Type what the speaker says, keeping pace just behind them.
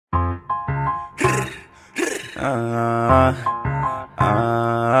Hey,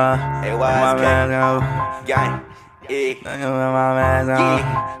 why gang?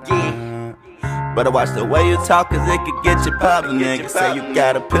 Better watch the way you talk, cause it could get you poppin'. Niggas say you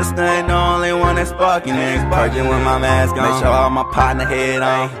got a pistol, ain't the only one that's sparking. Niggas purging with my mask on, make sure all my partner head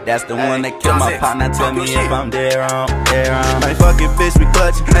on. That's the one that kill my partner, tell me if I'm dead wrong, My fucking bitch, we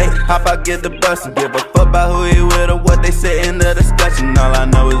clutchin', hey, hop out, get the bustin'. Give a fuck about who he with or what they say in the discussion. All I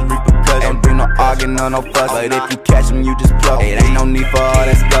know is repercussion, don't bring no arguing or no fuss. But if you catch him, you just pluck. It ain't no need for all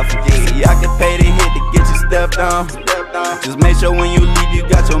that stuff. See, I can pay the hit to get you stepped on. Just make sure when you leave, you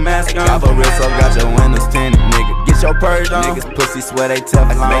got your mask on. Cavalry, so got your windows tinted, nigga. Get your purge on. Niggas pussy swear they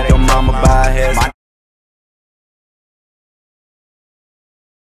Teflon. Make your mama buy a head.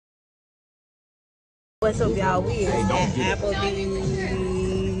 What's up, y'all? We is at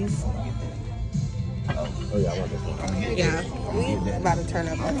Applebee's. Oh yeah, I want this one. Yeah, we about to turn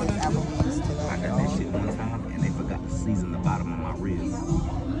up at this Applebee's today. I got that shit one time, and they forgot to season the bottom of my ribs.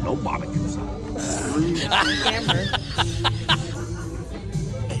 No barbecue sauce.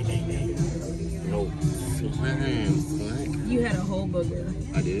 No. You had a whole booger.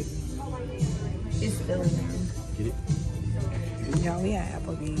 I did. It's still in there. Get it? Y'all, we at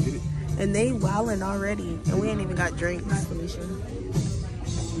Applebee's. And they wildin' already. And we ain't even got drinks. Felicia.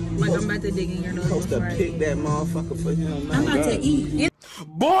 Like, I'm about to dig in your nose. Supposed to pick that motherfucker for him, man. I'm about to eat.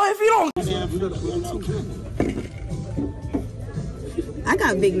 Boy, if you don't. I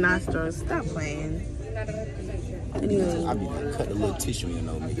got big nostrils. Stop playing. Anyway. I be cut a little tissue in your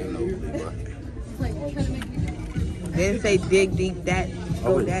nose, make your nose big, bro. Didn't say dig deep, that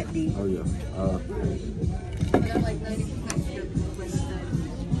go that deep. Oh yeah. Oh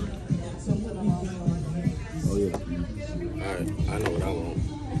yeah. Alright, I know what I want.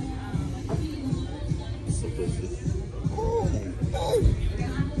 Some pussy.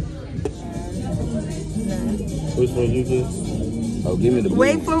 Which one you get? Oh, give me the.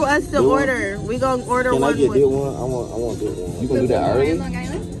 Wait for us to order. We gonna order Can one. I get this one? I want this one. You gonna do that early?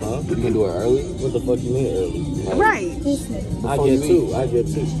 Huh? You can do it early? What the fuck you mean early? Like, Right. I get two. I get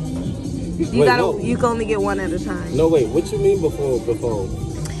two. You you can only get one at a time. No, wait. What you mean before?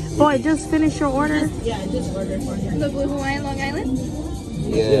 Boy, just finish your order. Yeah, just order for him. The Blue Hawaiian Long Island?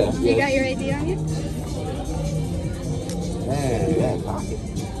 Yeah. You got your ID on you? Man, that pocket.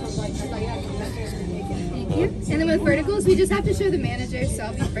 Thank you. And then with verticals, we just have to show the manager, so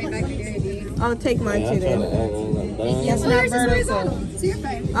I'll be right back with your ID. I'll take mine too then. Yes, well, yours is horizontal, so you're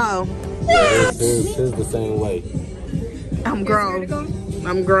fine. Oh. Yeah, this is the same way. I'm grown.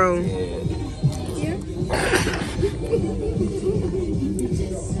 I'm grown.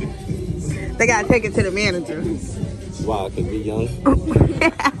 They gotta take it to the manager. Wow, cause we young. I'm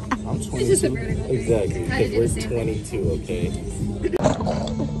 22. It's just a vertical thing. Exactly. I did the Cause same we're 22. Okay.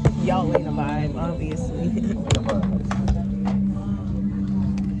 Y'all ain't a vibe, obviously.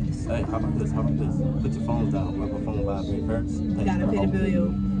 Hey, how about this? Put your phones down. Let my phone vibrate first. You gotta pay the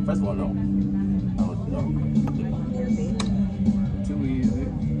bill. First of all, no. No. Too easy.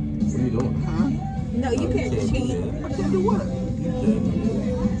 What are you doing? Huh? No, you can't cheat. What you do what?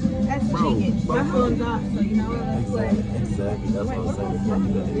 That's cheating. My phone's off, so you know what I'm saying. Exactly. That's what I'm saying.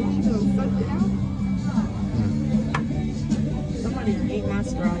 Somebody ate my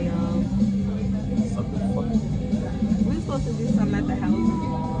straw, y'all. We're supposed to do something at the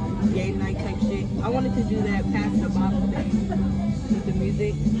house. Game night type shit. I wanted to do that pass the bottle thing with the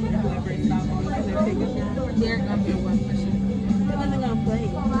music. Whoever is not on their signature. They're gonna do one for sure. They're gonna play.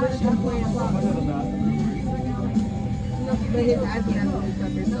 What should play a song? But his eyes can't do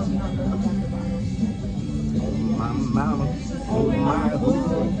something, so we don't know about the bottle. My mama, oh my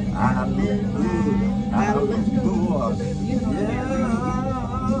hood, I live good, I live good.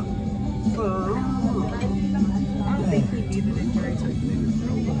 I don't think he needed it very much.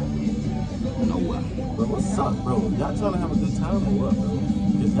 No way. But what's up, bro? Y'all trying to have a good time or what, bro?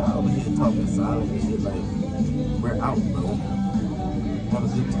 Cause y'all over here talking silent and shit like, we're out, bro. Have a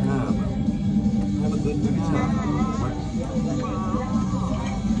good time, bro. Have a good time, bro.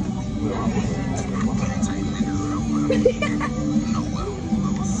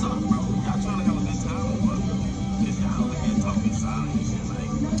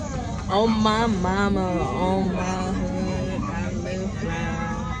 Oh my mama, oh my hood, I live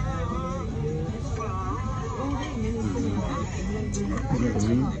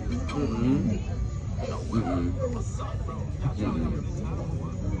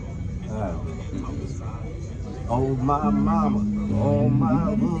Oh my mama, oh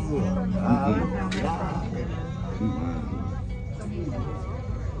my hood, I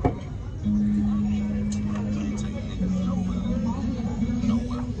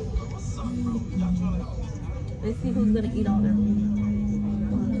Let's see who's gonna eat all their food.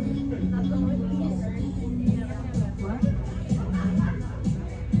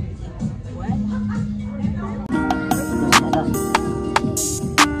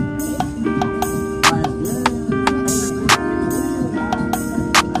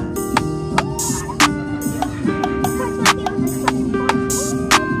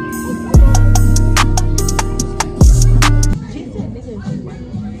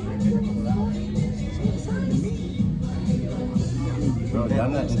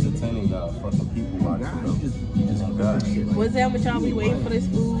 What's that with y'all? We waiting for this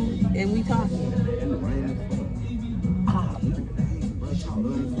food and we talking.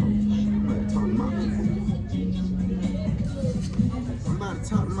 I'm about to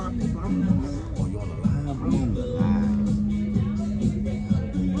talk to my people. I'm on the live.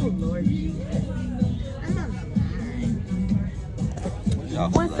 Oh Lord.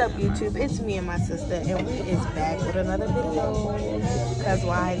 What's up YouTube? It's me and my sister and we is back with another video. Cause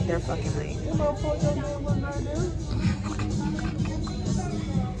why? They're fucking late.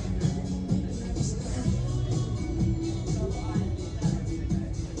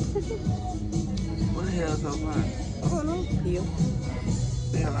 What the hell is so fun? I don't know. You.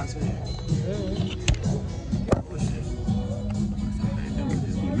 The hell I said? What's this?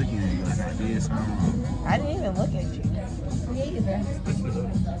 Just be looking at you like I did something wrong. I didn't even look at you. Me either.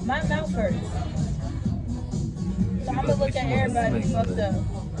 My mouth hurts. So I'm gonna look at everybody fucked up.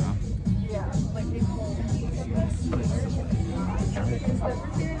 Yeah. Thank you.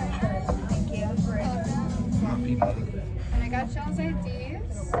 My people. And I got y'all's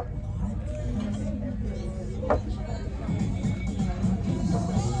IDs.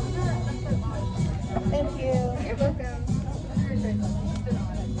 Thank you. You're welcome.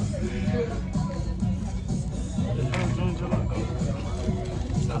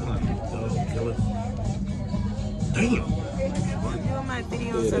 Damn. You on my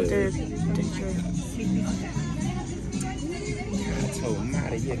videos up there. I told him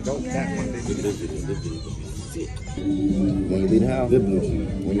out of here. Go that one. Look at this video. This video gonna be sick. When you leave the house, when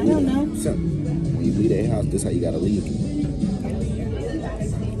you leave that house, this is how you gotta leave.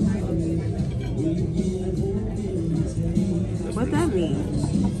 What that mean?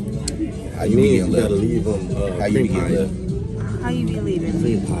 How you be You getting gotta left? leave them. How you be getting left? How you be leaving?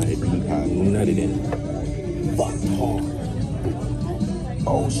 Cream pie, nutted in. Fucked hard.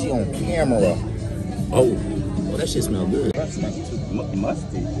 Oh, she on camera. Oh, that shit smell good. That smells too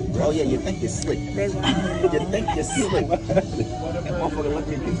musty. Oh yeah, you think you're slick. They You think you're slick. That motherfucker let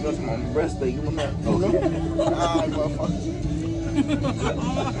me get some on my breast. They give him that. Oh no. Motherfucker.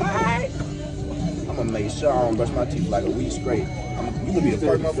 I'm gonna make sure I don't brush my teeth like a week straight. You gonna be the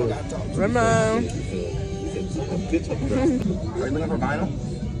first motherfucker I talk to. Ramon. Are you looking for vinyl?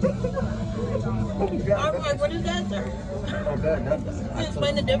 I'm like, what is that, sir? Oh, God, Can you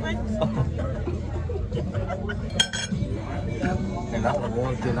explain the difference? And I would have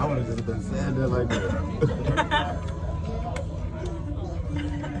walked in, I would have just been saying that like that.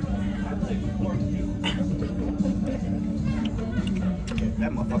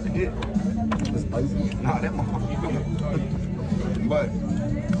 That motherfucker did. It's spicy. Nah, that motherfucker good. But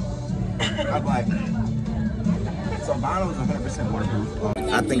I'm like, so vinyl is 100% waterproof.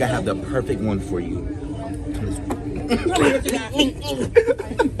 I think I have the perfect one for you.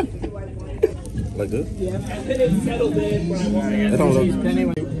 Like this? That don't look.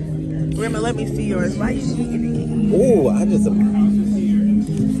 Grandma, let me see yours. Why you eating Oh, I just. it?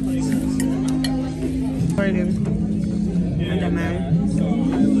 Under mine.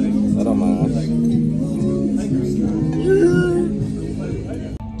 I don't mind.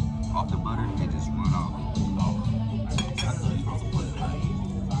 Off the butter, it just run off.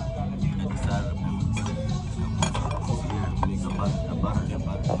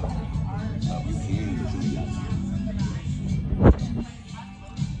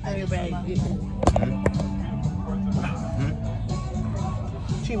 Everybody eating.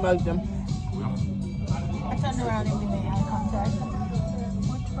 She mugged them. I turned around and we made eye contact.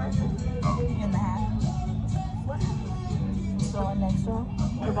 Which person? In the hat. What? So next door?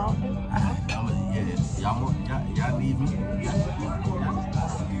 Your ball? Y'all need me?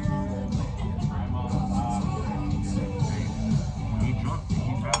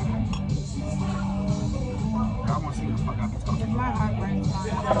 My heart rate's high.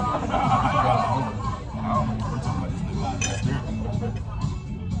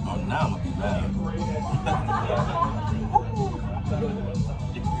 Oh, now I'm gonna be bad.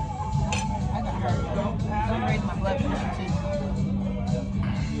 I got hurt. I'm raising my blood pressure too.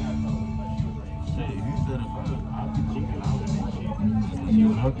 You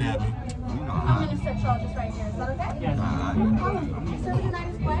look at me. I'm gonna set y'all just right here. Is that okay? Yeah. No problem. Serving the night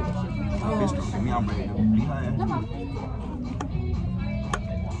is quiet. Pistol for me, I'm ready to be high. No problem.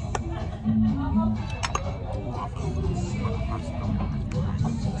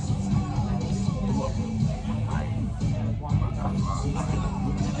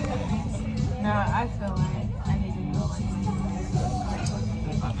 No, I feel like I need to go like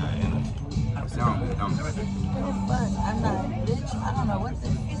Sound What the fuck? I'm not a bitch. I don't know what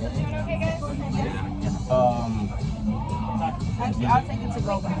this is. Actually, I'll take it to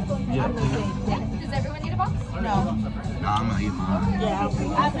go back. I'm the same thing. Does everyone need a box? No. Nah, I'm gonna eat mine. Yeah,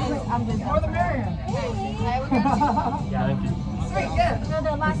 I'm just more the merrier. Great, good. For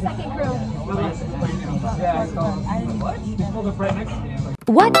the last second crew.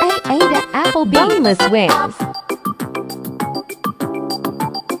 What I ate at Applebee's. Boneless wings.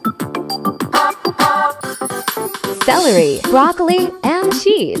 Celery, broccoli, and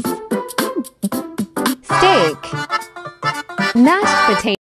cheese. Steak. Mashed potatoes.